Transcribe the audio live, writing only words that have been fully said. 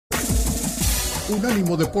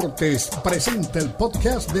Unánimo Deportes presenta el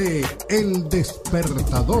podcast de El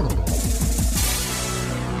Despertador.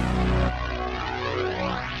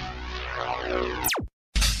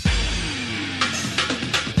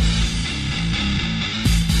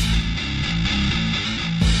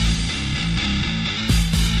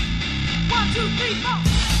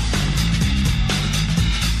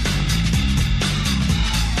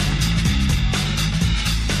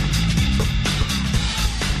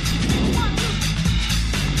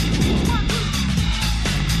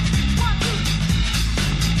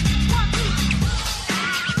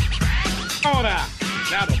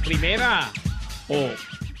 Primera o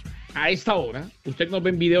a esta hora, usted nos ve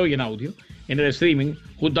en video y en audio, en el streaming,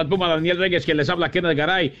 junto al Puma Daniel Reyes, quien les habla, Kenneth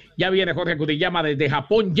Garay. Ya viene Jorge Kuriyama desde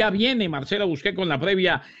Japón, ya viene Marcelo Busqué con la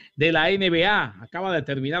previa de la NBA. Acaba de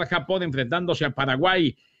terminar Japón enfrentándose a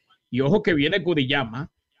Paraguay. Y ojo que viene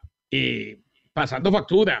Kuriyama pasando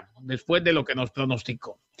factura después de lo que nos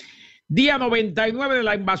pronosticó. Día 99 de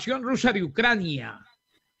la invasión rusa de Ucrania.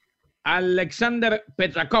 Alexander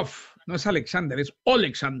Petrakov. No es Alexander, es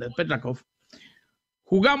Alexander Petrakov.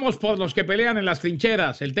 Jugamos por los que pelean en las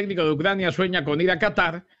trincheras. El técnico de Ucrania sueña con ir a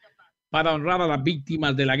Qatar para honrar a las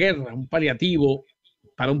víctimas de la guerra, un paliativo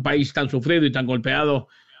para un país tan sufrido y tan golpeado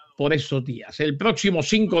por estos días. El próximo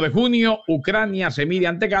 5 de junio, Ucrania se mide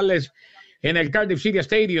ante Gales en el Cardiff City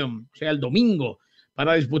Stadium, o sea, el domingo,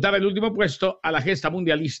 para disputar el último puesto a la gesta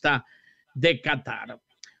mundialista de Qatar.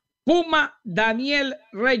 Puma Daniel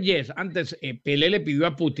Reyes. Antes, Pelé le pidió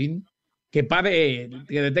a Putin que pare,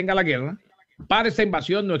 que detenga la guerra, pare esta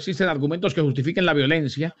invasión, no existen argumentos que justifiquen la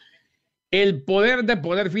violencia. El poder de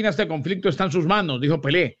poner fin a este conflicto está en sus manos, dijo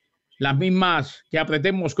Pelé, las mismas que apreté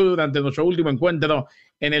en Moscú durante nuestro último encuentro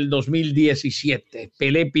en el 2017.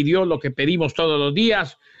 Pelé pidió lo que pedimos todos los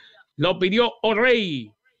días, lo pidió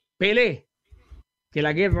Rey Pelé, que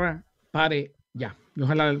la guerra pare ya. Y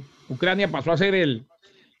ojalá Ucrania pasó a ser el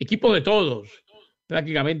equipo de todos,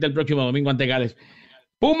 prácticamente el próximo domingo ante Gales.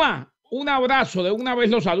 Puma, un abrazo, de una vez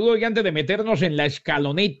los saludo y antes de meternos en la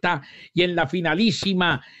escaloneta y en la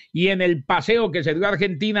finalísima y en el paseo que se dio a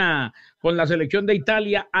Argentina con la selección de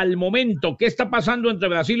Italia, al momento, ¿qué está pasando entre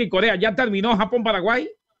Brasil y Corea? ¿Ya terminó Japón-Paraguay?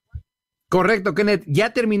 Correcto, Kenneth,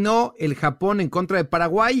 ya terminó el Japón en contra de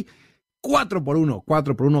Paraguay.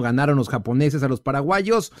 4-1 ganaron los japoneses a los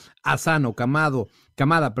paraguayos. Asano, Kamada,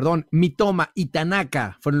 Mitoma y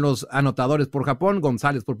Tanaka fueron los anotadores por Japón,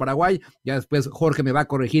 González por Paraguay. Ya después Jorge me va a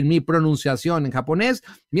corregir mi pronunciación en japonés,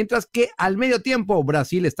 mientras que al medio tiempo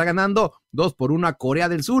Brasil está ganando 2-1 a Corea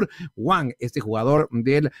del Sur. Wang, este jugador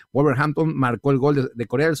del Wolverhampton, marcó el gol de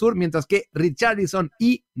Corea del Sur, mientras que Richarlison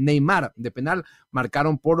y Neymar de penal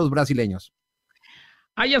marcaron por los brasileños.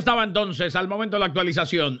 Ahí estaba entonces, al momento de la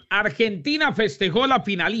actualización. Argentina festejó la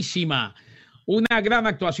finalísima. Una gran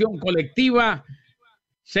actuación colectiva.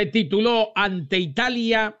 Se tituló ante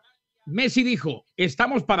Italia. Messi dijo,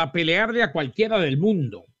 estamos para pelearle a cualquiera del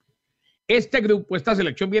mundo. Este grupo, esta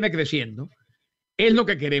selección viene creciendo. Es lo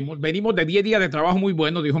que queremos. Venimos de 10 días de trabajo muy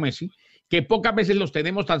buenos, dijo Messi, que pocas veces los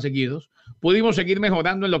tenemos tan seguidos. Pudimos seguir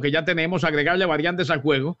mejorando en lo que ya tenemos, agregarle variantes al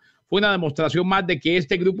juego. Fue una demostración más de que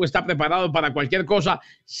este grupo está preparado para cualquier cosa,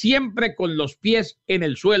 siempre con los pies en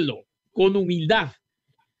el suelo, con humildad,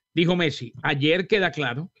 dijo Messi. Ayer queda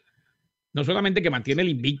claro, no solamente que mantiene el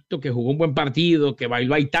invicto, que jugó un buen partido, que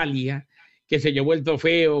bailó a Italia, que se llevó el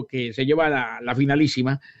trofeo, que se lleva la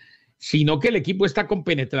finalísima, sino que el equipo está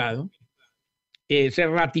compenetrado. Se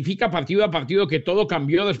ratifica partido a partido que todo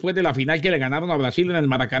cambió después de la final que le ganaron a Brasil en el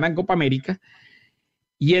Maracaná en Copa América.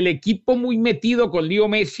 Y el equipo muy metido con Leo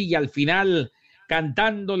Messi y al final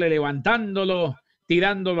cantándole, levantándolo,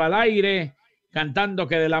 tirándolo al aire, cantando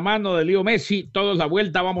que de la mano de Leo Messi todos la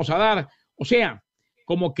vuelta vamos a dar. O sea,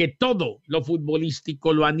 como que todo lo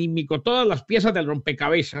futbolístico, lo anímico, todas las piezas del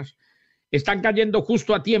rompecabezas están cayendo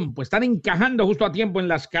justo a tiempo, están encajando justo a tiempo en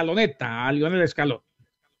la escaloneta a Lionel Scaloni.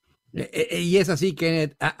 Y es así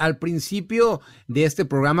que al principio de este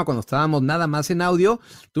programa, cuando estábamos nada más en audio,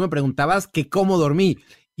 tú me preguntabas que cómo dormí.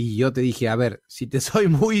 Y yo te dije, a ver, si te soy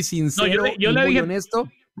muy sincero yo y le muy dije, honesto.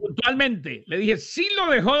 Puntualmente, le dije, ¿sí lo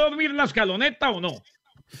dejó dormir la escaloneta o no?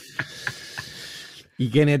 Y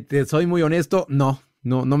Kenneth, te soy muy honesto, no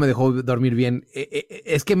me dejó dormir bien.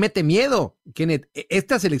 Es que mete miedo, Kenneth.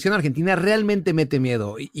 Esta selección argentina realmente mete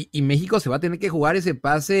miedo. Y México se va a tener que jugar ese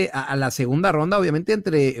pase a la segunda ronda, obviamente,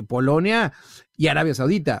 entre Polonia y Arabia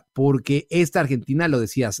Saudita, porque esta Argentina, lo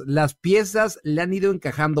decías, las piezas le han ido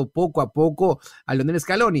encajando poco a poco a Lionel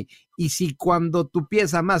Scaloni. Y si cuando tu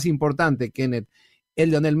pieza más importante, Kenneth, es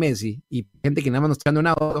Lionel Messi, y gente que nada más nos está dando un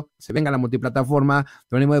audio, se venga a la multiplataforma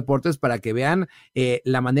de Unánimo Deportes para que vean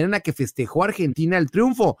la manera en la que festejó Argentina el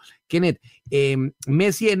triunfo. Kenneth,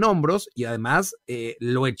 Messi en hombros, y además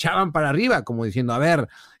lo echaban para arriba, como diciendo, a ver,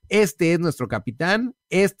 este es nuestro capitán,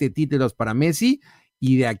 este título es para Messi,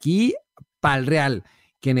 y de aquí para el Real.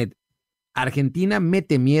 Kenneth, Argentina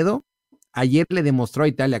mete miedo. Ayer le demostró a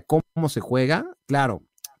Italia cómo se juega. Claro,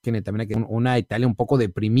 Kenneth, también hay que una Italia un poco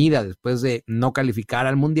deprimida después de no calificar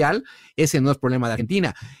al Mundial. Ese no es problema de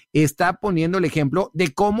Argentina. Está poniendo el ejemplo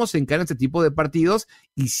de cómo se encaran este tipo de partidos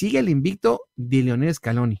y sigue el invicto de Lionel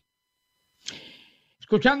Scaloni.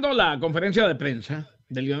 Escuchando la conferencia de prensa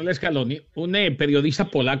de Lionel Scaloni, un periodista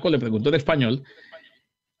polaco le preguntó en español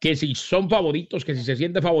que si son favoritos, que si se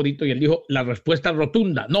siente favorito, y él dijo, la respuesta es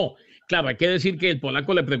rotunda. No, claro, hay que decir que el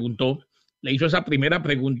polaco le preguntó, le hizo esa primera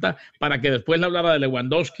pregunta para que después le hablara de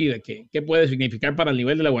Lewandowski, de qué puede significar para el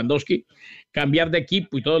nivel de Lewandowski cambiar de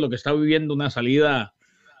equipo y todo lo que está viviendo, una salida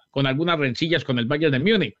con algunas rencillas con el Bayern de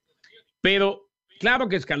Múnich. Pero claro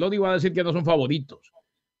que Scaloni va a decir que no son favoritos.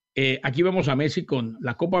 Aquí vemos a Messi con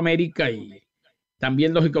la Copa América y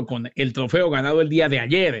también, lógico, con el trofeo ganado el día de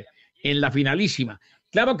ayer en la finalísima.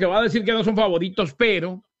 Claro que va a decir que no son favoritos,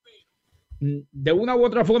 pero de una u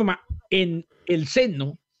otra forma, en el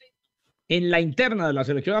seno, en la interna de la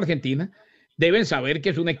selección argentina, deben saber que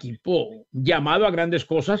es un equipo llamado a grandes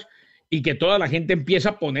cosas y que toda la gente empieza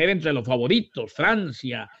a poner entre los favoritos,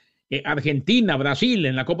 Francia, Argentina, Brasil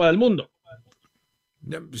en la Copa del Mundo.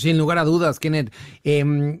 Sin lugar a dudas, Kenneth.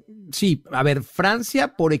 Sí, a ver,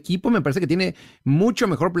 Francia por equipo me parece que tiene mucho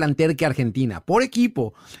mejor plantel que Argentina. Por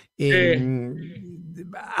equipo.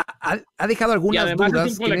 Ha dejado algunas dudas. Y además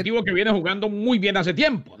es un colectivo, Kenneth, que viene jugando muy bien hace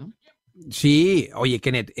tiempo, ¿no? Sí, oye,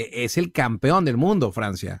 Kenneth, es el campeón del mundo,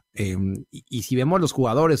 Francia. Y si vemos los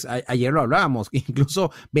jugadores, ayer lo hablábamos,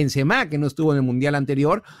 incluso Benzema, que no estuvo en el Mundial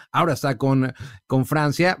anterior, ahora está con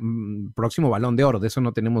Francia, próximo Balón de Oro, de eso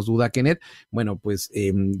no tenemos duda, Kenneth. Bueno, pues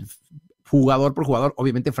jugador por jugador,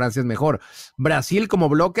 obviamente Francia es mejor. Brasil como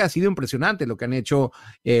bloque ha sido impresionante lo que han hecho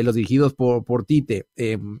los dirigidos por Tite,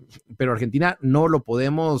 pero Argentina no lo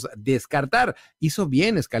podemos descartar. Hizo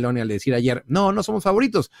bien Scaloni al decir ayer, no somos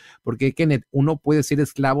favoritos, porque Kenneth, uno puede ser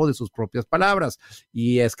esclavo de sus propias palabras,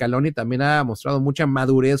 y Scaloni también ha mostrado mucha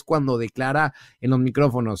madurez cuando declara en los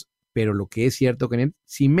micrófonos, pero lo que es cierto, Kenneth,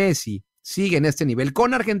 si Messi sigue en este nivel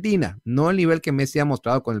con Argentina, no el nivel que Messi ha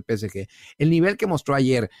mostrado con el PSG, el nivel que mostró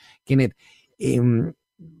ayer, Kenneth,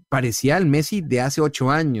 parecía el Messi de hace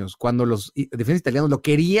 8 años, cuando los defensas italianos lo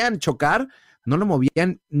querían chocar, no lo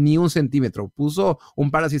movían ni un centímetro, puso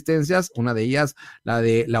un par de asistencias, una de ellas la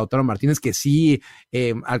de Lautaro Martínez, que sí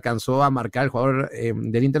alcanzó a marcar el jugador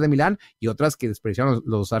del Inter de Milán, y otras que despreciaron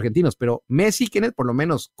los argentinos, pero Messi, Kenneth, por lo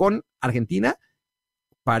menos con Argentina,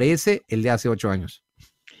 parece el de hace 8 años.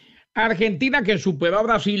 Argentina, que superó a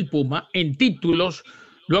Brasil, Puma, en títulos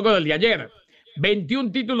luego del de ayer.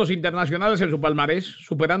 21 títulos internacionales en su palmarés,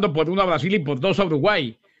 superando por 1 a Brasil y por 2 a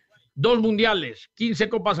Uruguay. 2 mundiales, 15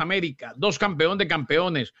 Copas América, 2 campeón de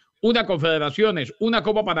campeones, 1 Confederaciones, 1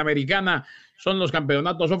 Copa Panamericana. Son los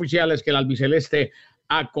campeonatos oficiales que el albiceleste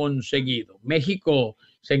ha conseguido. México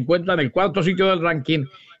se encuentra en el 4º sitio del ranking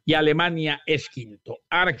y Alemania es 5º.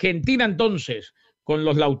 Argentina, entonces, con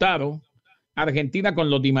los Lautaro. Argentina con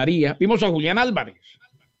los Di María. Vimos a Julián Álvarez.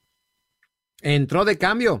 Entró de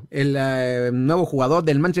cambio el nuevo jugador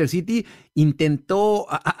del Manchester City. Intentó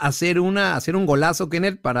hacer un golazo,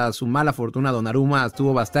 Kenneth. Para su mala fortuna, Donnarumma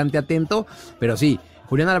estuvo bastante atento. Pero sí,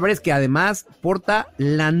 Julián Álvarez, que además porta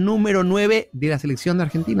la número 9 de la selección de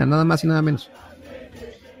Argentina. Nada más y nada menos.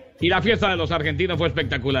 Y la fiesta de los argentinos fue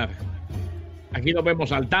espectacular. Aquí los vemos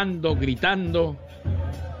saltando, gritando,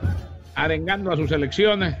 arengando a sus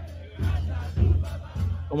selecciones.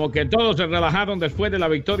 Como que todos se relajaron después de la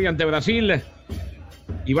victoria ante Brasil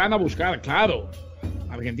y van a buscar, claro,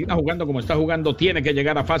 Argentina jugando como está jugando tiene que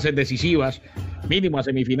llegar a fases decisivas, mínimo a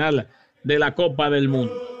semifinal de la Copa del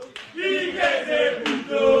Mundo.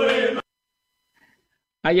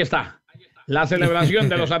 Ahí está, la celebración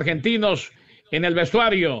de los argentinos en el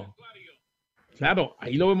vestuario. Claro,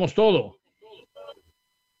 ahí lo vemos todo.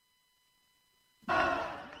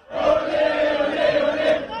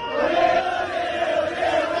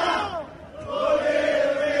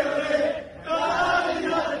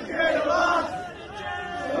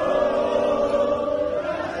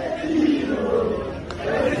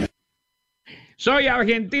 Soy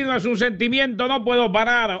argentino, es un sentimiento, no puedo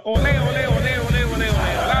parar. Olé, olé, olé, olé, olé, olé.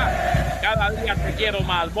 Olá. Cada día te quiero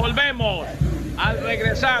más. Volvemos al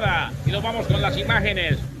regresar y nos vamos con las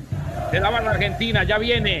imágenes de la banda argentina. Ya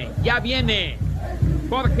viene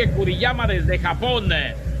Jorge Kuriyama desde Japón.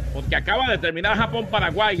 porque acaba de terminar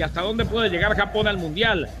Japón-Paraguay. ¿Hasta dónde puede llegar Japón al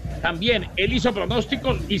Mundial? También él hizo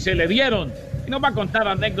pronósticos y se le dieron. Y nos va a contar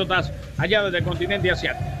anécdotas allá desde el continente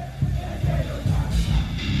asiático.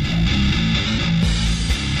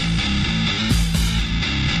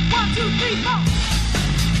 One, two, three, four.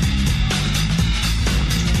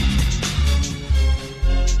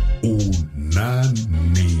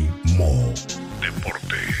 Unánimo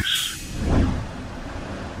Deportes. 1,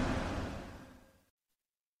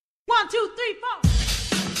 2, 3, 4.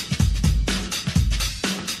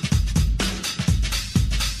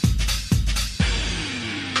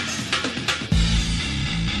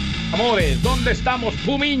 Amores, ¿dónde estamos,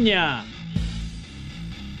 Pumiña?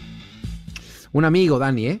 Un amigo,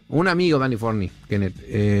 Dani, ¿eh? Un amigo, Dani Forni, Kenneth.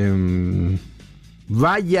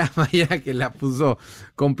 Vaya que la puso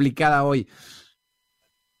complicada hoy.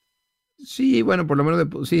 Sí, bueno, por lo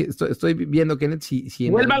menos, sí, estoy viendo, Kenneth, si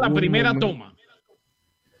vuelva a la primera toma.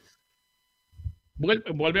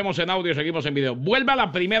 Volvemos en audio, seguimos en video. Vuelva a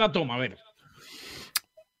la primera toma, a ver.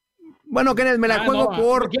 Bueno, Kenneth, me la juego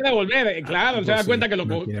por... No quiere volver, claro, se da cuenta que lo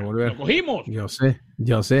cogimos. Yo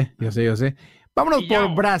sé. Vámonos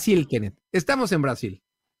por Brasil, Kenneth. Estamos en Brasil.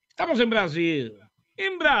 Estamos en Brasil.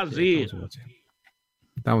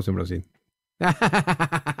 Estamos en Brasil.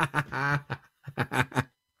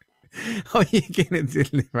 Oye, Kenneth, se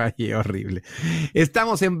le vaya horrible.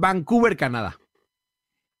 Estamos en Vancouver, Canadá.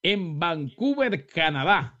 En Vancouver,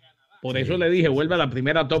 Canadá. Por eso le dije, vuelve a la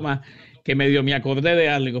primera toma, que medio me acordé de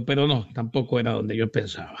algo, pero no, tampoco era donde yo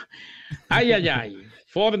pensaba. Ay.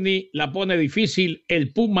 Forni la pone difícil.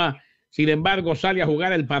 El Puma, sin embargo, sale a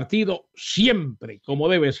jugar el partido siempre, como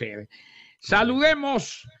debe ser.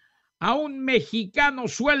 Saludemos a un mexicano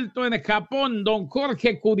suelto en Japón, don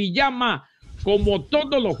Jorge Kuriyama, como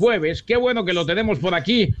todos los jueves. Qué bueno que lo tenemos por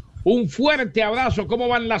aquí. Un fuerte abrazo. ¿Cómo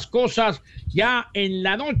van las cosas ya en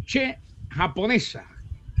la noche japonesa?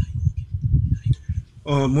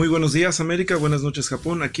 Muy buenos días, América. Buenas noches,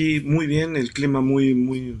 Japón. Aquí muy bien, el clima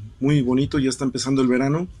muy bonito. Ya está empezando el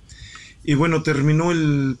verano. Y bueno, terminó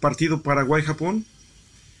el partido Paraguay-Japón.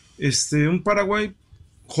 Un Paraguay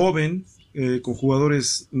joven, con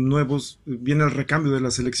jugadores nuevos. Viene el recambio de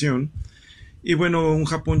la selección. Y bueno, un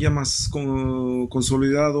Japón ya más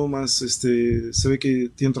consolidado, más se ve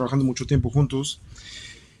que tienen trabajando mucho tiempo juntos.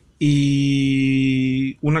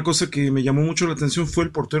 Y una cosa que me llamó mucho la atención fue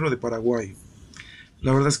el portero de Paraguay.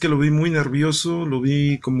 La verdad es que lo vi muy nervioso, lo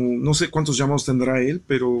vi como, no sé cuántos llamados tendrá él,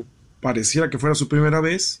 pero pareciera que fuera su primera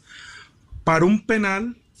vez. Paró un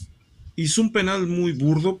penal, hizo un penal muy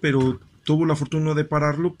burdo, pero tuvo la fortuna de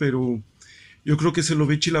pararlo, pero yo creo que se lo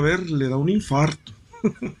ve Chilaver, le da un infarto.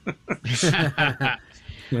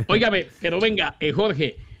 Óigame, pero venga,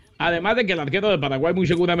 Jorge, además de que el arquero de Paraguay muy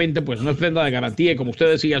seguramente pues no es prenda de garantía, y como usted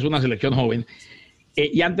decía, es una selección joven,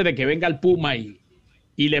 y antes de que venga el Puma y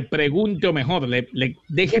le pregunte, o mejor, le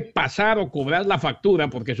deje pasar o cobrar la factura,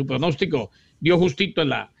 porque su pronóstico dio justito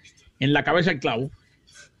en la cabeza el clavo.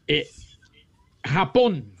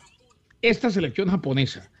 Japón, esta selección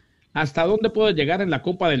japonesa, ¿hasta dónde puede llegar en la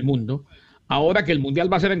Copa del Mundo ahora que el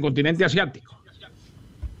Mundial va a ser en continente asiático?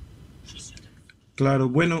 Claro,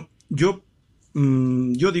 bueno, yo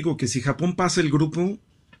digo que si Japón pasa el grupo,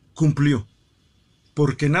 cumplió,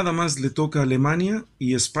 porque nada más le toca a Alemania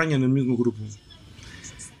y España en el mismo grupo.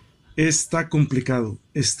 Está complicado,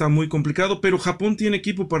 está muy complicado, pero Japón tiene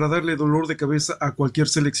equipo para darle dolor de cabeza a cualquier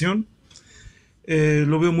selección.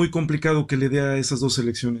 Lo veo muy complicado que le dé a esas dos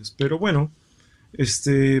selecciones, pero bueno,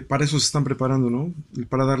 para eso se están preparando, ¿no?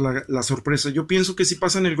 Para dar la sorpresa. Yo pienso que si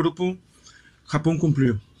pasan el grupo, Japón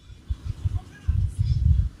cumplió.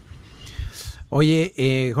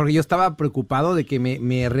 Oye, Jorge, yo estaba preocupado de que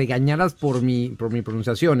me regañaras por mi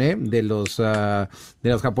pronunciación, de los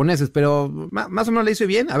japoneses, pero más o menos le hice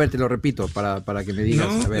bien. A ver, te lo repito para que me digas.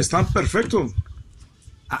 No, a ver. Está perfecto.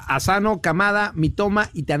 Asano, Kamada, Mitoma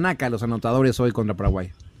y Tanaka, los anotadores hoy contra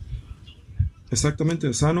Paraguay. Exactamente,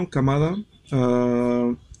 Asano, Kamada,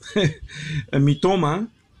 Mitoma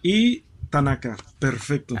y Tanaka.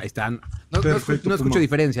 Perfecto. Ahí están. No escucho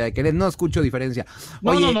diferencia, no escucho diferencia.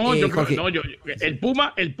 Oye, el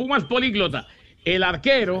Puma es políglota. El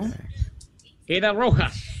arquero era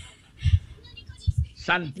Rojas.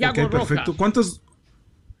 Santiago Rojas. Perfecto.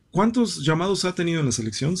 ¿Cuántos llamados ha tenido en la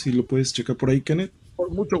selección? Si lo puedes checar por ahí, Kenneth.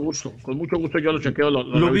 Con mucho gusto yo lo chequeo,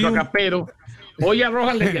 lo vi acá, pero hoy a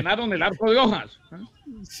Rojas le llenaron el arco de hojas.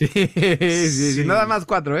 Sí. Nada más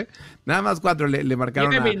 4, Nada más 4 le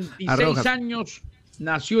marcaron a Rojas. Tiene 26 años,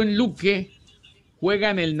 nació en Luque, juega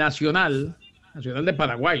en el Nacional de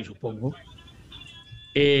Paraguay, supongo.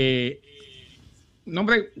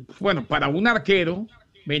 Nombre, bueno, para un arquero,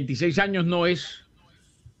 26 años no es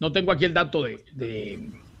No tengo aquí el dato de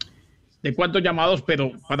cuántos llamados,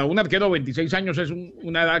 pero para un arquero de 26 años es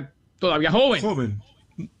una edad todavía joven. Joven.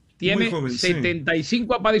 Tiene joven,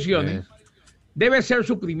 75 apariciones. Debe ser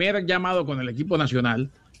su primer llamado con el equipo nacional.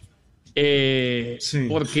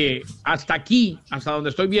 Porque hasta aquí, hasta donde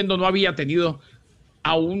estoy viendo, no había tenido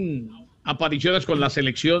aún apariciones con la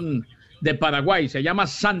selección de Paraguay. Se llama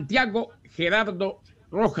Santiago Gerardo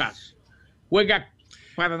Rojas. Juega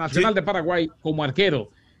para Nacional de Paraguay como arquero.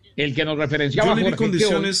 El que nos referenciaba Jorge,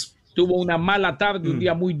 condiciones... tuvo una mala tarde, un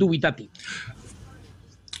día muy dubitativo.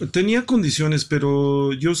 Tenía condiciones,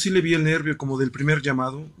 pero yo sí le vi el nervio como del primer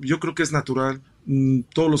llamado. Yo creo que es natural.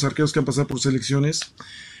 Todos los arqueros que han pasado por selecciones,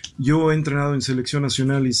 yo he entrenado en selección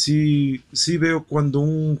nacional y sí veo cuando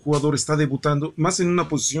un jugador está debutando, más en una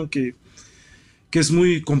posición que es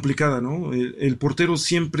muy complicada, ¿no? El portero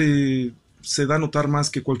siempre se da a notar más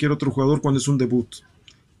que cualquier otro jugador cuando es un debut.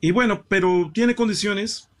 Y bueno, pero tiene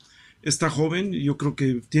condiciones, está joven, yo creo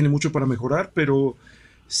que tiene mucho para mejorar, pero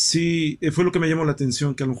sí, fue lo que me llamó la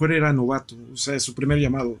atención, que a lo mejor era novato, o sea, su primer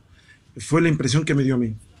llamado. Fue la impresión que me dio a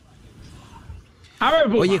mí. A ver,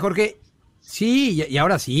 oye, Jorge, sí, y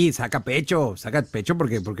ahora sí, saca pecho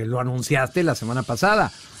porque lo anunciaste la semana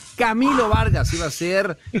pasada. Camilo Vargas iba a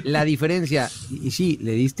ser la diferencia, y sí,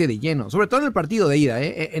 le diste de lleno, sobre todo en el partido de ida,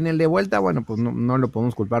 en el de vuelta, bueno, pues no lo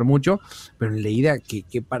podemos culpar mucho, pero en el de ida,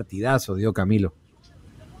 qué partidazo dio Camilo.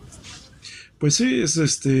 Pues sí,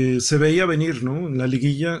 se veía venir, ¿no? En la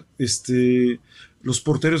liguilla, los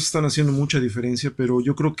porteros están haciendo mucha diferencia, pero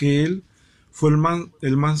yo creo que él fue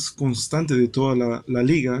el más constante de toda la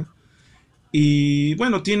liga. Y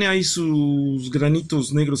bueno, tiene ahí sus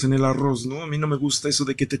granitos negros en el arroz, ¿no? A mí no me gusta eso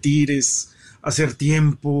de que te tires, hacer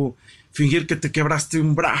tiempo, fingir que te quebraste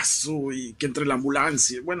un brazo y que entre la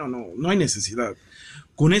ambulancia. Bueno, no hay necesidad.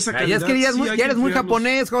 Con esa calidad, ya eres muy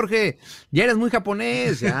japonés, Jorge. Ya eres muy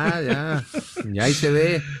japonés. Ya ahí se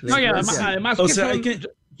ve. No, y además o que sea,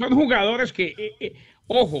 son jugadores que,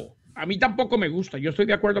 ojo, a mí tampoco me gusta. Yo estoy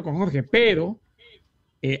de acuerdo con Jorge, pero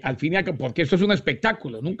al fin y al cabo, porque esto es un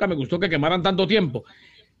espectáculo. Nunca me gustó que quemaran tanto tiempo.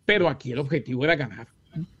 Pero aquí el objetivo era ganar.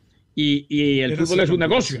 Y el fútbol es un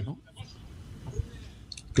negocio, ¿no?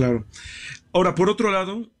 Claro. Ahora, por otro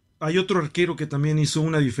lado, hay otro arquero que también hizo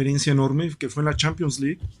una diferencia enorme, que fue en la Champions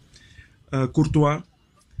League, Courtois.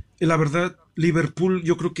 La verdad, Liverpool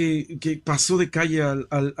yo creo que pasó de calle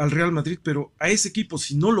al Real Madrid, pero a ese equipo,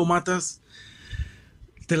 si no lo matas,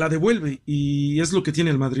 te la devuelve, y es lo que tiene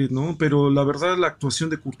el Madrid, ¿no? Pero la verdad, la actuación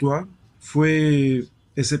de Courtois fue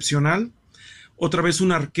excepcional. Otra vez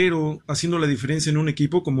un arquero haciendo la diferencia en un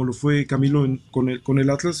equipo, como lo fue Camilo con el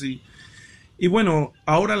Atlas, y bueno,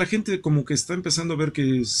 ahora la gente como que está empezando a ver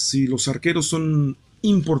que si los arqueros son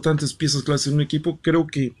importantes piezas claves en un equipo, creo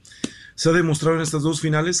que se ha demostrado en estas dos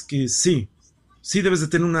finales que sí debes de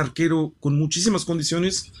tener un arquero con muchísimas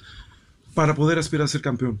condiciones para poder aspirar a ser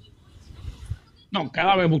campeón. No,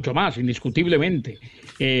 cada vez mucho más, indiscutiblemente.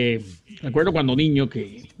 Recuerdo cuando niño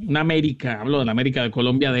que hablo de la América de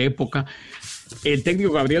Colombia de época, el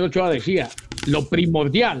técnico Gabriel Ochoa decía, lo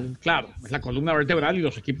primordial, claro, es la columna vertebral y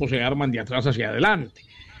los equipos se arman de atrás hacia adelante,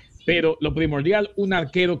 pero lo primordial, un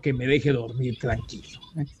arquero que me deje dormir tranquilo.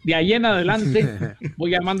 De ahí en adelante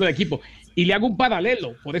voy armando el equipo. Y le hago un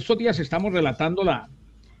paralelo. Por estos días estamos relatando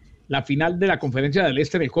la final de la Conferencia del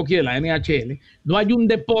Este del hockey de la NHL. No hay un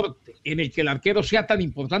deporte en el que el arquero sea tan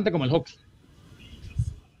importante como el hockey.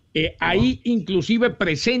 Ahí inclusive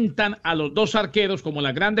presentan a los dos arqueros como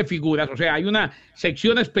las grandes figuras, o sea, hay una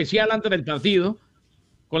sección especial antes del partido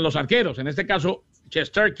con los arqueros, en este caso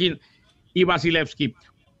Shesterkin y Vasilevsky.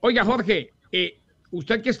 Oiga, Jorge,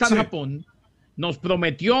 usted que está en Japón, nos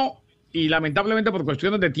prometió, y lamentablemente por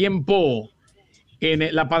cuestiones de tiempo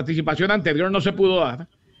en la participación anterior no se pudo dar,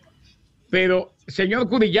 pero señor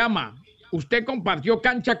Kuriyama, ¿usted compartió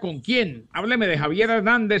cancha con quién? Hábleme de Javier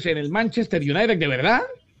Hernández en el Manchester United, ¿de verdad?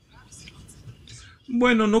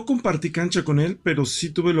 Bueno, no compartí cancha con él, pero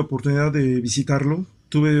sí tuve la oportunidad de visitarlo.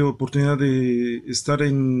 Tuve oportunidad de estar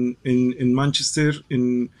en Manchester,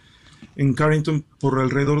 en Carrington, por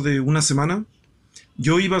alrededor de una semana.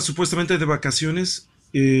 Yo iba supuestamente de vacaciones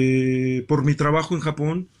por mi trabajo en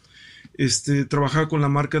Japón. Trabajaba con la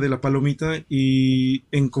marca de la palomita y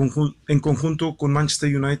en conjunto con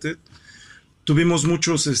Manchester United. Tuvimos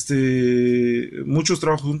muchos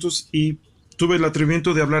trabajos juntos y tuve el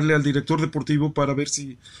atrevimiento de hablarle al director deportivo para ver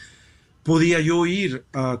si podía yo ir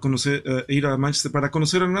a Manchester para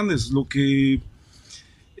conocer a Hernández. Lo que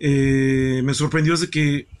me sorprendió es de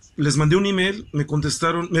que les mandé un email, me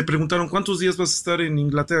contestaron, me preguntaron ¿cuántos días vas a estar en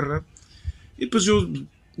Inglaterra? Y pues yo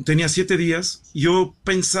tenía 7 días. Yo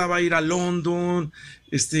pensaba ir a London,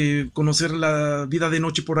 conocer la vida de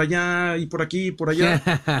noche por allá y por aquí y por allá.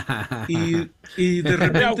 Y de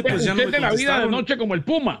repente pues ya no me de la vida de contestaron. noche como el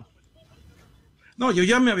Puma. No, yo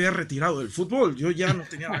ya me había retirado del fútbol, yo ya no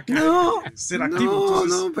tenía nada que ser activo. No,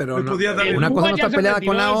 entonces no, pero me no. podía dar Una El cosa Puma no ya está se peleada retiró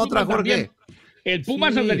con la del otra, fútbol Jorge. también. El Puma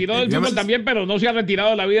Sí, se retiró del digamos- fútbol también, pero no se ha retirado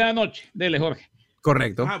de la vida de noche. Dele, Jorge.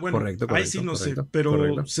 Correcto, bueno, correcto. ahí sí no correcto, sé, pero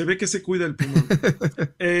correcto. se ve que se cuida el Puma.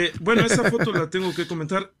 Bueno, esa foto la tengo que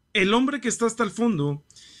comentar. El hombre que está hasta el fondo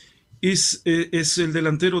es el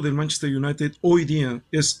delantero del Manchester United hoy día,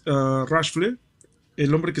 es Rashford,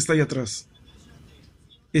 el hombre que está ahí atrás.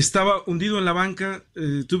 Estaba hundido en la banca,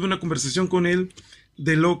 tuve una conversación con él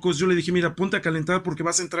de locos. Yo le dije, mira, ponte a calentar porque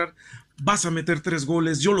vas a entrar, vas a meter 3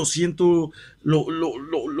 goles. Yo lo siento, lo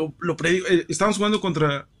predigo. Estábamos jugando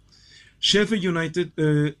contra Sheffield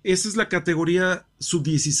United, esa es la categoría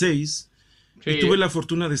sub-16, Sí. y tuve la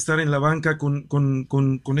fortuna de estar en la banca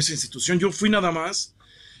con esa institución. Yo fui nada más,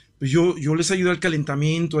 yo les ayudé al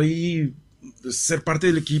calentamiento, ahí, ser parte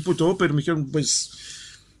del equipo y todo, pero me dijeron, pues,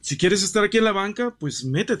 si quieres estar aquí en la banca, pues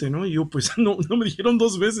métete, ¿no? Y yo, pues, no me dijeron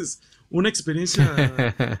 2 veces, una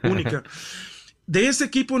experiencia única. De ese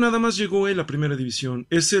equipo nada más llegó él a primera división,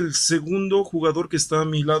 es el segundo jugador que está a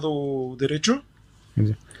mi lado derecho.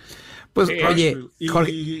 Pues, Sí. oye, Y-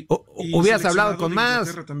 Jorge, y hubieras seleccionado hablado con de más.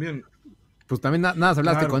 Inglaterra también. Pues también nada más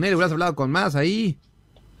hablaste Claro. con él, hubieras hablado con más ahí.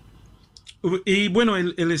 Y bueno,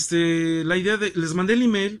 la idea de, les mandé el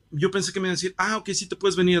email, yo pensé que me iban a decir, ok, sí te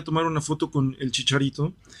puedes venir a tomar una foto con el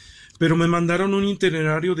Chicharito, pero me mandaron un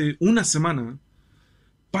itinerario de una semana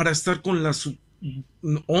para estar con las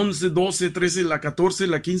 11, 12, 13, la 14,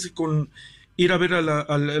 la 15, con ir a ver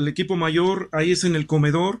al equipo mayor, ahí es en el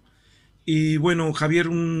comedor. Y bueno, Javier,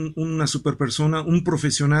 una super persona, un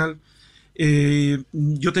profesional.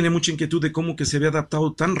 Yo tenía mucha inquietud de cómo que se había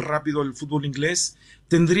adaptado tan rápido al fútbol inglés.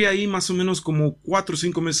 Tendría ahí más o menos como 4 o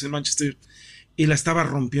 5 meses en Manchester y la estaba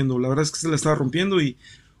rompiendo. La verdad es que se la estaba rompiendo, y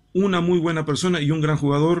una muy buena persona y un gran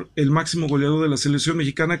jugador, el máximo goleador de la selección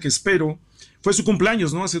mexicana, que espero, fue su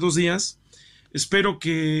cumpleaños, ¿no? Hace 2 días. Espero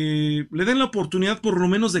que le den la oportunidad por lo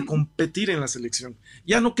menos de competir en la selección.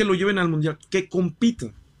 Ya no que lo lleven al mundial, que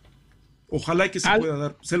compita. Ojalá y que se pueda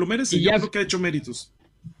dar. Se lo merece, y yo ya creo que ha hecho méritos.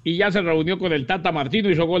 Y ya se reunió con el Tata Martino,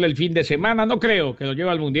 hizo gol el fin de semana. No creo que lo lleve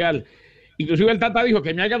al Mundial. Inclusive el Tata dijo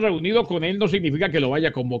que me haya reunido con él no significa que lo vaya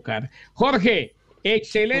a convocar. Jorge,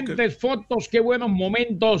 excelentes fotos, qué buenos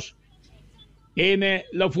momentos en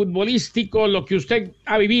lo futbolístico, lo que usted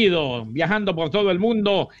ha vivido viajando por todo el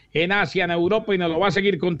mundo, en Asia, en Europa, y nos lo va a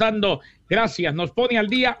seguir contando. Gracias, nos pone al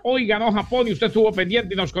día. Hoy ganó Japón y usted estuvo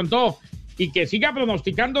pendiente y nos contó. Y que siga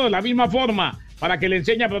pronosticando de la misma forma para que le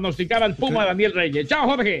enseñe a pronosticar al Puma Daniel Reyes. Chao,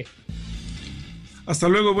 Jorge. Hasta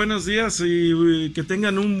luego, buenos días y que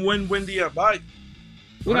tengan un buen día. Bye.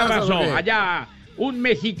 Un abrazo. Jorge. Allá, un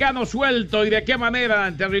mexicano suelto, y de qué manera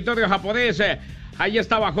en territorio japonés. Ahí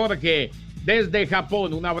estaba Jorge desde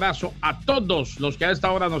Japón. Un abrazo a todos los que a esta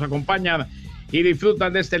hora nos acompañan y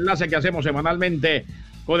disfrutan de este enlace que hacemos semanalmente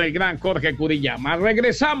con el gran Jorge Kuriyama.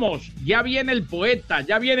 Regresamos, ya viene el poeta,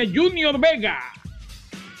 ya viene Junior Vega.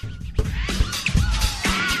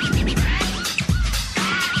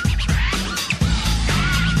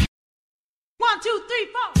 One, two, three,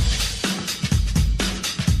 four.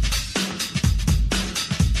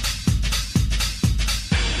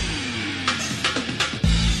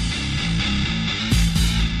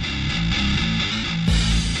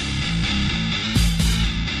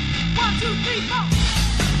 One, two, three, four.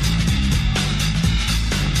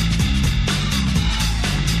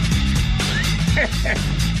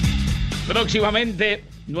 Próximamente,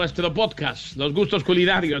 nuestro podcast, Los Gustos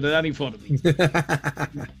Culinarios de Dani Forni.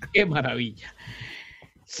 ¡Qué maravilla!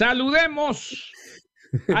 Saludemos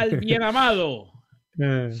al bien amado.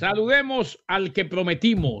 Saludemos al que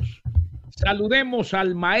prometimos. Saludemos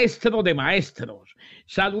al maestro de maestros.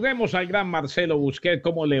 Saludemos al gran Marcelo Busquets.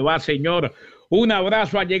 ¿Cómo le va, señor? Un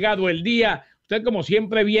abrazo, ha llegado el día. Usted, como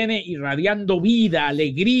siempre, viene irradiando vida,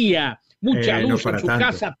 alegría, mucha No luz para en su tanto.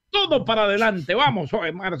 casa. Todo para adelante. Vamos,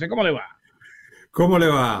 Marce, ¿cómo le va? ¿Cómo le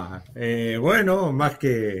va? Bueno, más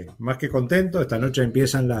que contento. Esta noche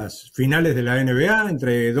empiezan las finales de la NBA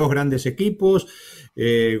entre 2 grandes equipos.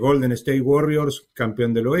 Golden State Warriors,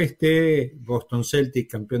 campeón del oeste, Boston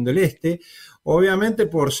Celtics, campeón del este. Obviamente,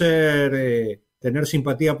 por tener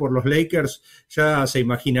simpatía por los Lakers, ya se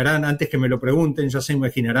imaginarán, antes que me lo pregunten, ya se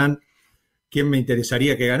imaginarán quién me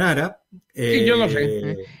interesaría que ganara. Sí, yo lo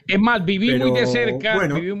sé. Es más, viví muy de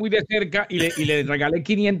cerca y le regalé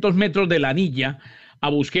 500 metros de la anilla a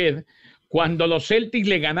Busquets cuando los Celtics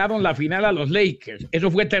le ganaron la final a los Lakers. Eso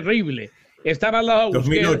fue terrible. Estar al lado de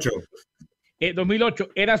 2008. 2008.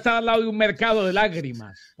 Era estar al lado de un mercado de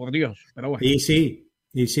lágrimas, por Dios. Pero bueno. Y sí.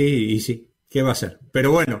 ¿Qué va a ser?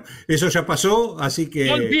 Pero bueno, eso ya pasó, así que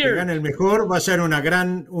gane el mejor. Va a ser una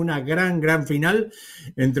gran final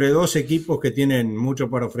entre dos equipos que tienen mucho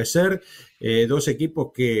para ofrecer, dos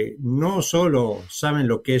equipos que no solo saben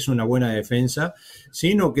lo que es una buena defensa,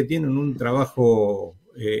 sino que tienen un trabajo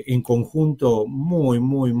en conjunto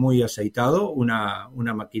muy aceitado,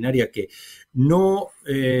 una maquinaria que no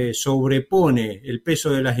sobrepone el peso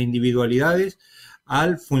de las individualidades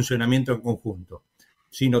al funcionamiento en conjunto,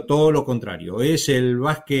 sino todo lo contrario. Es el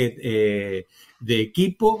básquet de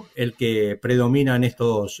equipo el que predomina en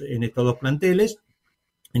estos dos planteles,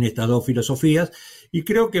 en estas dos filosofías, y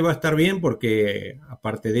creo que va a estar bien porque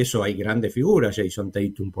aparte de eso hay grandes figuras. Jason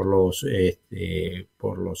Tatum por los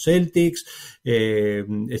Celtics,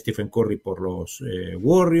 Stephen Curry por los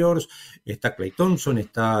Warriors, está Klay Thompson,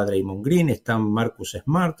 está Draymond Green, está Marcus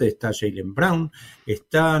Smart, está Jaylen Brown,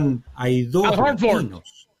 hay dos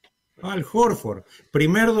latinos. Al Horford,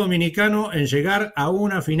 primer dominicano en llegar a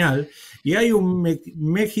una final, y hay un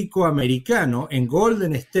México-americano en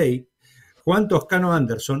Golden State, Juan Toscano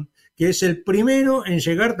Anderson, que es el primero en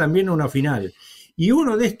llegar también a una final. Y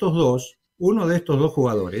uno de estos dos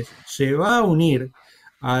jugadores se va a unir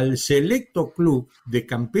al selecto club de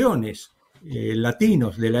campeones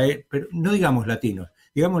latinos, pero no digamos latinos,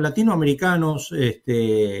 digamos latinoamericanos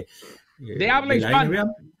de habla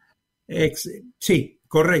hispana. Sí,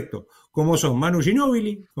 correcto. Como son Manu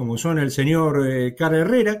Ginóbili, como son el señor Cara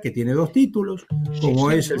Herrera, que tiene 2 títulos,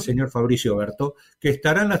 como es el señor Fabricio Berto, que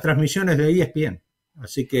estarán en las transmisiones de ESPN.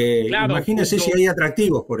 Así que claro, imagínense si hay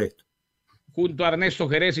atractivos por esto. Junto a Ernesto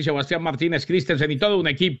Jerez y Sebastián Martínez Christensen y todo un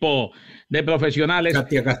equipo de profesionales.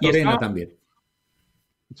 Katia Castorena también.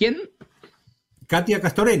 ¿Quién? Katia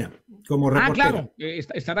Castorena, como reportera. Claro,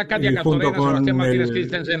 estará Katia Castorena, Sebastián Martínez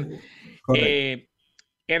Christensen,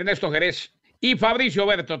 Ernesto Jerez y Fabricio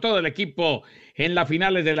Berto, todo el equipo en las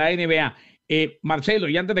finales de la NBA. Marcelo,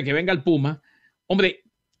 y antes de que venga el Puma, hombre,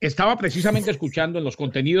 estaba precisamente escuchando en los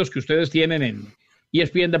contenidos que ustedes tienen en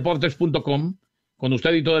espndeportes.com, con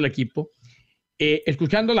usted y todo el equipo,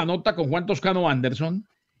 escuchando la nota con Juan Toscano Anderson,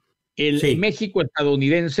 el México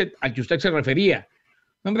estadounidense al que usted se refería.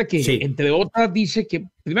 Hombre, que entre otras dice que,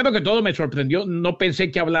 primero que todo me sorprendió, no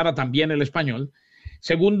pensé que hablara tan bien el español.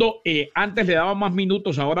 Segundo, antes le daba más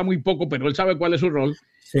minutos, ahora muy poco, pero él sabe cuál es su rol.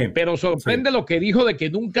 Sí, pero sorprende lo que dijo de que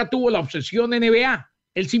nunca tuvo la obsesión NBA.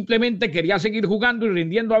 Él simplemente quería seguir jugando y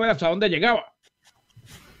rindiendo a ver hasta dónde llegaba.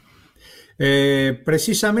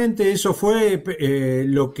 Precisamente eso fue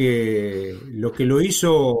lo que lo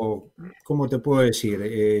hizo, ¿cómo te puedo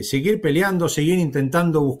decir? Seguir peleando, seguir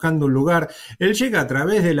intentando, buscando un lugar. Él llega a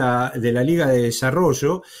través de la Liga de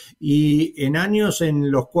Desarrollo, y en años en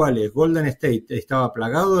los cuales Golden State estaba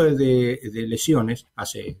plagado de lesiones,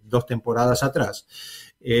 hace 2 temporadas atrás,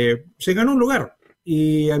 se ganó un lugar.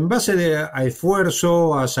 Y en base a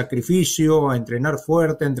esfuerzo, a sacrificio, a entrenar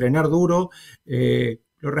fuerte, a entrenar duro,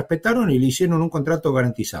 lo respetaron y le hicieron un contrato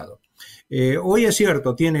garantizado. Hoy es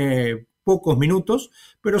cierto, tiene pocos minutos,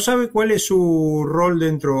 pero sabe cuál es su rol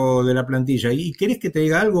dentro de la plantilla. ¿Y querés que te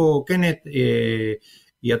diga algo, Kenneth?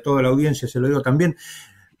 Y a toda la audiencia se lo digo también.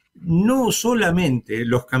 No solamente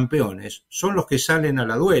los campeones son los que salen a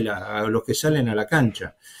la duela, a los que salen a la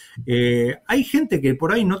cancha. Hay gente que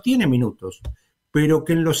por ahí no tiene minutos, pero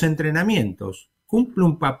que en los entrenamientos cumple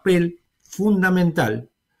un papel fundamental,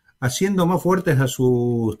 haciendo más fuertes a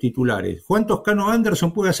sus titulares. Juan Toscano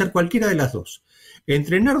Anderson puede hacer cualquiera de las dos: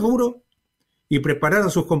 entrenar duro y preparar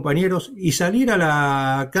a sus compañeros, y salir a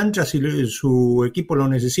la cancha si su equipo lo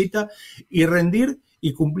necesita, y rendir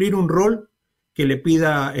y cumplir un rol que le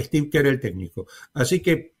pida Steve Kerr, el técnico. Así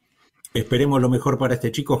que esperemos lo mejor para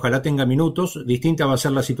este chico, ojalá tenga minutos. Distinta va a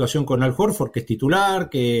ser la situación con Al Horford, que es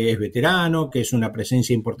titular, que es veterano, que es una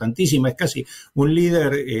presencia importantísima, es casi un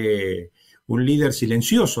líder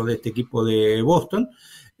silencioso de este equipo de Boston,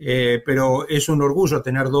 pero es un orgullo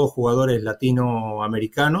tener 2 jugadores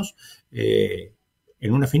latinoamericanos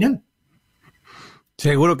en una final.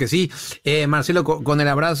 Seguro que sí. Marcelo, con el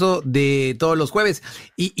abrazo de todos los jueves.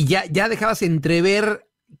 Y ya dejabas entrever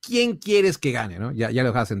quién quieres que gane, ¿no? Ya lo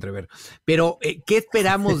dejabas entrever. Pero, ¿qué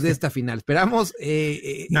esperamos de esta final? Esperamos,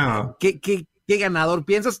 no. ¿qué ganador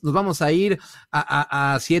piensas? Nos vamos a ir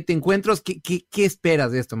a 7 encuentros. ¿Qué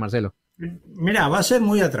esperas de esto, Marcelo? Mira, va a ser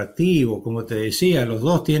muy atractivo, como te decía. Los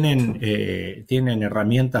dos tienen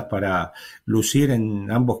herramientas para lucir en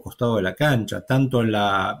ambos costados de la cancha, tanto en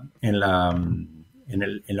la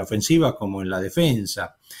ofensiva como en la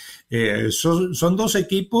defensa. Son 2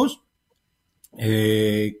 equipos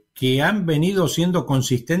que que han venido siendo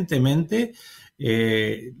consistentemente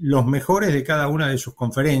los mejores de cada una de sus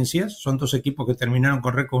conferencias. Son dos equipos que terminaron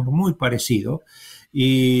con récords muy parecidos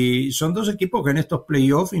y son dos equipos que en estos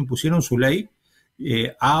playoffs impusieron su ley,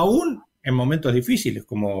 aún en momentos difíciles,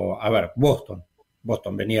 como, Boston.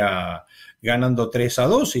 Boston venía ganando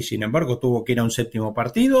 3-2 y sin embargo tuvo que ir a un séptimo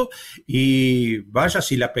partido y vaya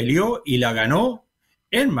si la peleó y la ganó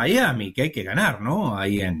en Miami, que hay que ganar, ¿no?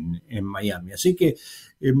 Ahí en Miami. Así que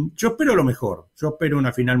yo espero lo mejor. Yo espero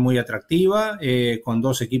una final muy atractiva, con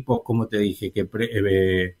dos equipos, como te dije,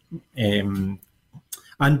 que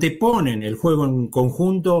anteponen el juego en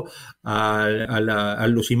conjunto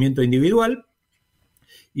al lucimiento individual.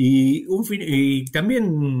 Y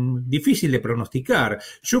también difícil de pronosticar.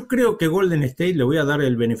 Yo creo que Golden State le voy a dar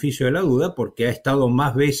el beneficio de la duda porque ha estado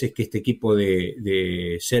más veces que este equipo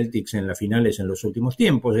de Celtics en las finales en los últimos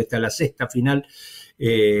tiempos. Esta es la sexta final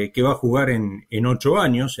que va a jugar en 8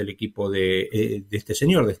 años el equipo de este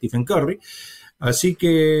señor, de Stephen Curry. Así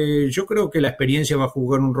que yo creo que la experiencia va a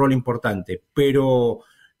jugar un rol importante, pero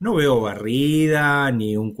no veo barrida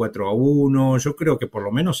ni un 4-1. Yo creo que por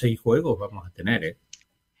lo menos 6 juegos vamos a tener,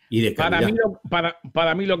 Y de para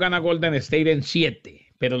mí lo gana Golden State en 7,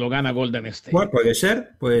 pero lo gana Golden State. Bueno, puede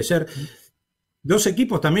ser. Dos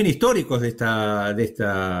equipos también históricos de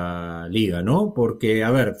esta liga, ¿no? Porque,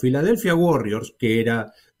 Philadelphia Warriors, que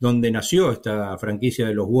era donde nació esta franquicia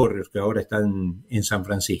de los Warriors, que ahora están en San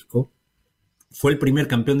Francisco, fue el primer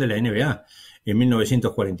campeón de la NBA en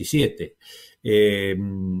 1947.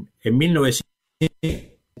 En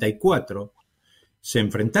 1974 se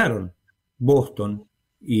enfrentaron Boston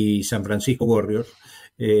y San Francisco Warriors,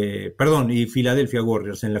 y Philadelphia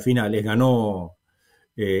Warriors en las finales. Ganó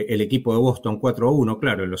el equipo de Boston 4-1,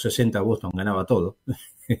 claro, en los 60 Boston ganaba todo,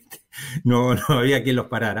 no había quien los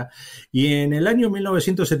parara. Y en el año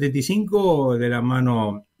 1975, de la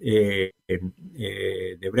mano de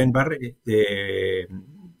Brent Barry, de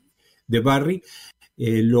Barry,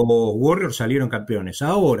 los Warriors salieron campeones.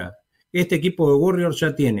 Ahora, este equipo de Warriors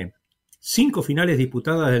ya tiene 5 finales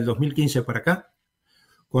disputadas del 2015 para acá,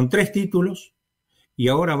 con 3 títulos, y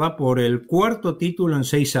ahora va por el 4º título en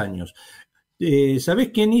 6 años.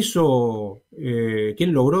 ¿Sabés quién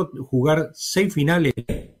logró jugar 6 finales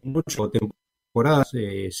en 8 temporadas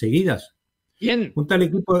seguidas? ¿Quién? Un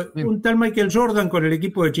tal Michael Jordan con el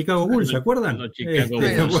equipo de Chicago Bulls, ¿se acuerdan? Sí,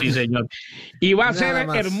 señor. Y va a ser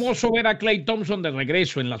hermoso ver a Klay Thompson de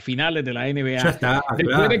regreso en las finales de la NBA. Ya está,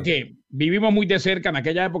 después de que vivimos muy de cerca en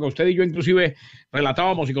aquella época, usted y yo inclusive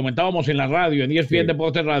relatábamos y comentábamos en la radio, en ESPN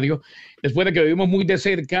Deportes Radio, después de que vivimos muy de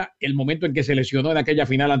cerca el momento en que se lesionó en aquella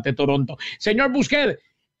final ante Toronto. Señor Busquets,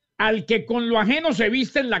 al que con lo ajeno se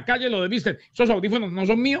viste en la calle lo desvisten, ¿esos audífonos no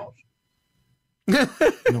son míos?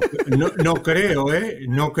 No creo,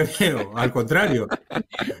 no creo, al contrario.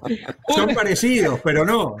 Son parecidos, pero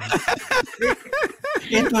no.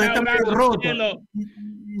 Estos están medio rotos.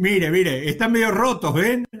 Mire, están medio rotos,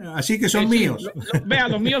 ¿ven? Así que son míos. Vea,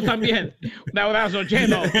 los míos también. Un abrazo,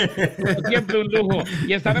 Chelo. Siempre un lujo.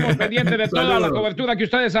 Y estaremos pendientes de toda la cobertura que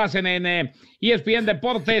ustedes hacen en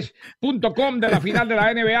ESPNdeportes.com de la final de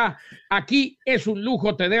la NBA. Aquí es un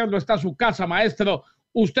lujo tenerlo, está su casa, maestro.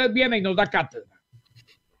 Usted viene y nos da cátedra.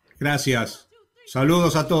 Gracias.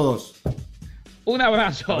 Saludos a todos. Un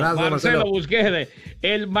abrazo, Marcelo Busquets,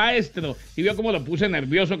 el maestro. Y vio cómo lo puse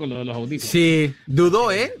nervioso con lo de los audífonos. Sí, dudó.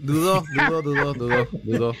 Dudó.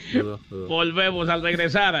 Volvemos al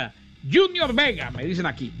regresar a Junior Vega, me dicen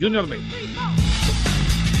aquí, Junior Vega.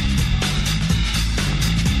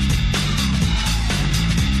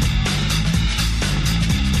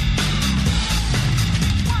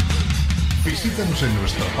 Visítanos en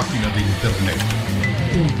nuestra página de internet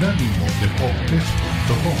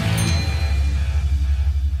unánimodeportes.com.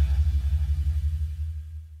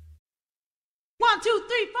 One, two,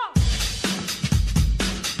 three, four.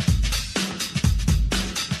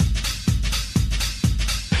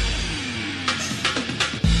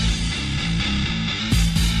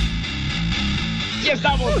 Y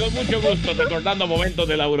estamos con mucho gusto recordando momentos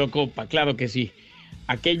de la Eurocopa, claro que sí.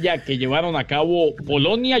 Aquella que llevaron a cabo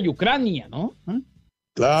Polonia y Ucrania, ¿no?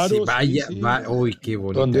 Claro. Sí, vaya, sí. Uy, qué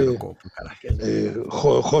bonito. Donde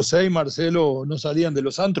José y Marcelo no salían de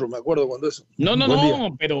los antros, me acuerdo cuando eso. No,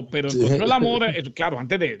 pero sí. Encontró el amor, claro,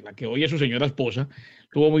 antes de la que hoy es su señora esposa,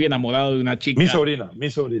 estuvo muy enamorado de una chica. Mi sobrina.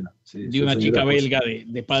 Sí, de una chica belga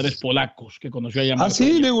de padres polacos que conoció allá. Ah,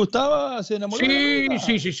 sí, le gustaba, se enamoró.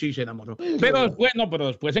 Sí, se enamoró. Pero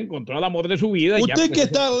después encontró el amor de su vida. Usted ya, que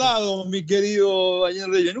está al lado, mi querido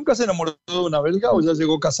Daniel Reyes, ¿nunca se enamoró de una belga o ya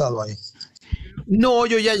llegó casado ahí? No,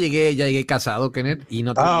 yo ya llegué casado, Kenneth, y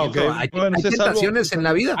no te miento. ok. Hay Bueno, se tentaciones salvó. en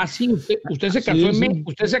la vida. Ah, sí, usted se casó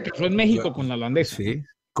usted se casó en México con la holandesa. Sí,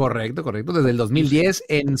 correcto. Desde el 2010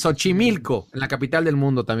 en Xochimilco, en la capital del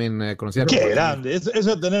mundo también conocida como. Qué grande, eso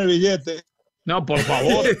es tener billete. No, por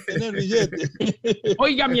favor. Tener billete.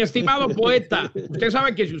 Oiga, mi estimado poeta, usted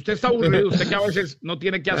sabe que si usted está aburrido, usted que a veces no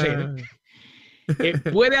tiene que hacer,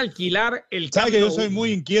 puede alquilar el Sabes Camp que yo Nou. soy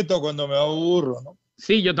muy inquieto cuando me aburro, ¿no?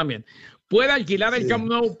 Sí, yo también. Puede alquilar el Camp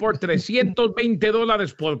Nou por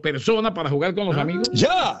 $320 por persona para jugar con los amigos.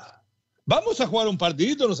 ¡Ya! Vamos a jugar un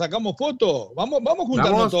partidito, nos sacamos fotos. Vamos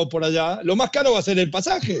juntando Vamos. todos por allá. Lo más caro va a ser el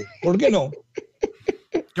pasaje. ¿Por qué no?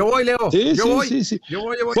 Yo voy, Leo. Sí, yo sí, voy. sí, sí. Yo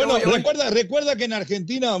voy. Bueno, recuerda que en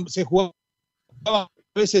Argentina se jugaba a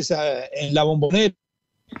veces en la Bombonera.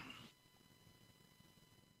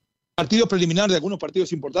 Partidos preliminares de algunos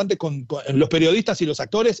partidos importantes con los periodistas y los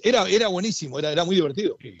actores. Era buenísimo, era muy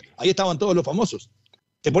divertido. Ahí estaban todos los famosos.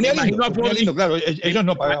 Se ponía Me lindo, imagino a Forlì. claro, ellos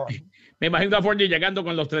no pagaban. Me imagino a Forlì llegando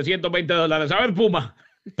con los $320. A ver, Puma.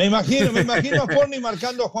 Me imagino a Forni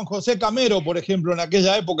marcando a Juan José Camero, por ejemplo, en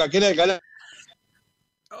aquella época, que era de Canal,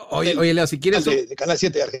 Oye, Leo, si quieres de Canal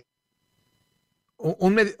 7 de Argentina.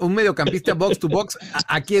 un mediocampista box to box,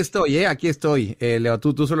 aquí estoy, Leo,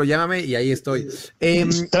 tú solo llámame y ahí estoy.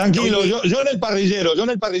 Tranquilo, oye, yo en el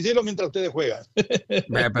parrillero mientras ustedes juegan.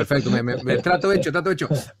 Perfecto, me trato hecho.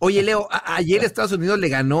 Oye, Leo, ayer Estados Unidos le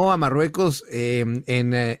ganó a Marruecos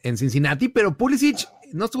en Cincinnati, pero Pulisic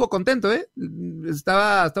no estuvo contento,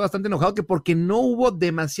 estaba bastante enojado porque no hubo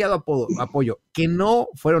demasiado apoyo, que no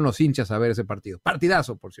fueron los hinchas a ver ese partido.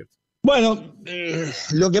 Partidazo, por cierto. Bueno,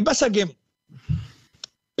 lo que pasa que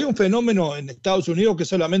hay un fenómeno en Estados Unidos que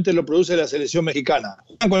solamente lo produce la selección mexicana.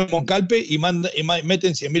 Juegan con el Moncalpe y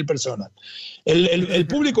meten 100.000 personas. El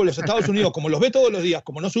público de los Estados Unidos, como los ve todos los días,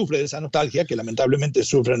 como no sufre de esa nostalgia, que lamentablemente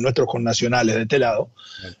sufren nuestros connacionales de este lado,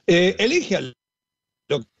 elige al...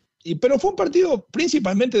 Pero fue un partido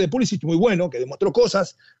principalmente de Pulisic muy bueno, que demostró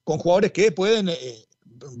cosas con jugadores que pueden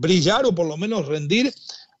brillar o por lo menos rendir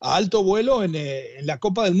a alto vuelo en la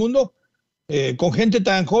Copa del Mundo, con gente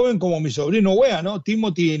tan joven como mi sobrino Wea, ¿no?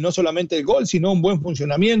 Timothy, no solamente el gol, sino un buen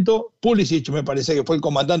funcionamiento. Pulisic me parece que fue el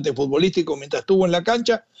comandante futbolístico mientras estuvo en la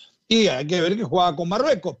cancha, y hay que ver que jugaba con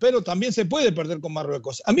Marruecos, pero también se puede perder con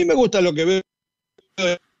Marruecos. A mí me gusta lo que veo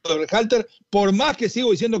de Berhalter, por más que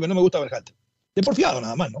sigo diciendo que no me gusta Berhalter. De porfiado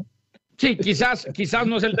nada más, ¿no? Sí, quizás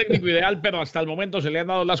no es el técnico ideal, pero hasta el momento se le han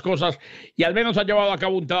dado las cosas y al menos ha llevado a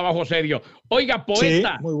cabo un trabajo serio. Oiga,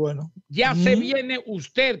 poeta, sí, muy bueno. Ya se viene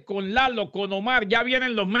usted con Lalo, con Omar, ya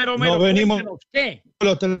vienen los meros. Nos venimos ¿Qué?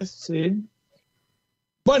 los tres, sí.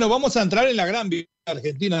 Bueno, vamos a entrar en la gran victoria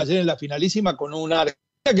Argentina ayer en la finalísima con una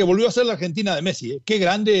Argentina que volvió a ser la Argentina de Messi. Qué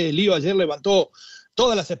grande lío ayer, levantó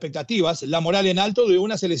todas las expectativas, la moral en alto de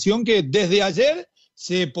una selección que desde ayer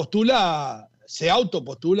se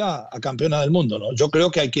autopostula a campeona del mundo, ¿no? Yo creo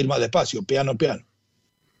que hay que ir más despacio, piano.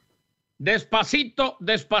 Despacito,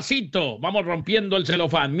 vamos rompiendo el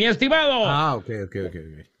celofán. Mi estimado. Ok.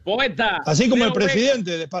 Poeta. Así como Leo el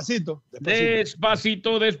presidente, despacito.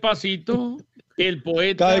 Despacito. El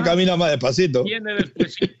poeta. Cada vez camina más despacito. Viene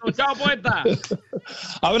despacito. Chao, poeta.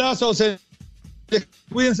 Abrazos.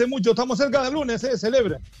 Cuídense mucho, estamos cerca del lunes,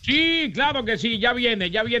 celebren. Sí, claro que sí, ya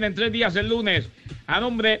viene en 3 días el lunes. A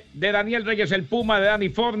nombre de Daniel Reyes, el Puma, de Dani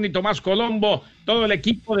Forni, Tomás Colombo, todo el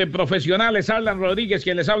equipo de profesionales, Alan Rodríguez,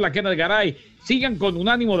 quien les habla, Kenneth Garay. Sigan con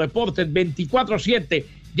Unánimo Deportes 24/7.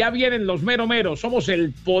 Ya vienen los meros. Somos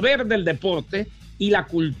el poder del deporte y la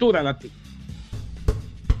cultura latina.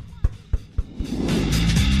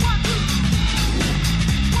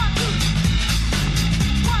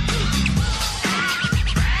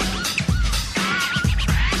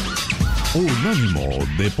 Unánimo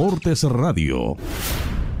Deportes Radio.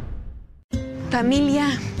 Familia,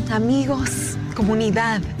 amigos,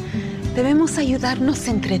 comunidad, debemos ayudarnos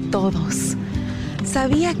entre todos.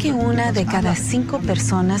 ¿Sabía que 1 de cada 5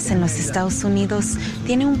 personas en los Estados Unidos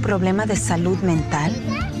tiene un problema de salud mental?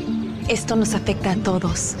 Esto nos afecta a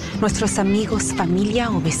todos. Nuestros amigos, familia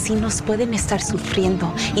o vecinos pueden estar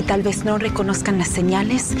sufriendo y tal vez no reconozcan las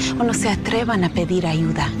señales o no se atrevan a pedir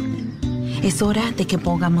ayuda. Es hora de que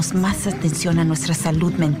pongamos más atención a nuestra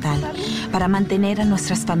salud mental para mantener a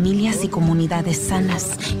nuestras familias y comunidades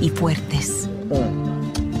sanas y fuertes.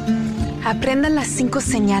 Aprendan las 5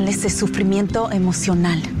 señales de sufrimiento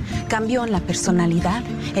emocional: cambio en la personalidad,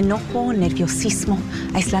 enojo, nerviosismo,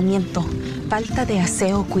 aislamiento, falta de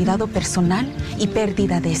aseo, cuidado personal y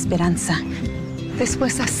pérdida de esperanza.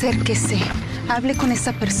 Después acérquese, hable con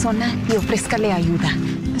esa persona y ofrézcale ayuda.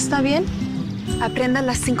 ¿Está bien? Aprenda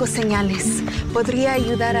las 5 señales. Podría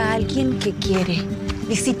ayudar a alguien que quiere.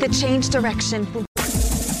 Visite changedirection.com.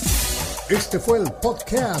 Este fue el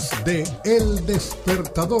podcast de El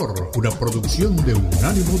Despertador, una producción de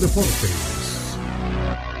Unánimo Deporte.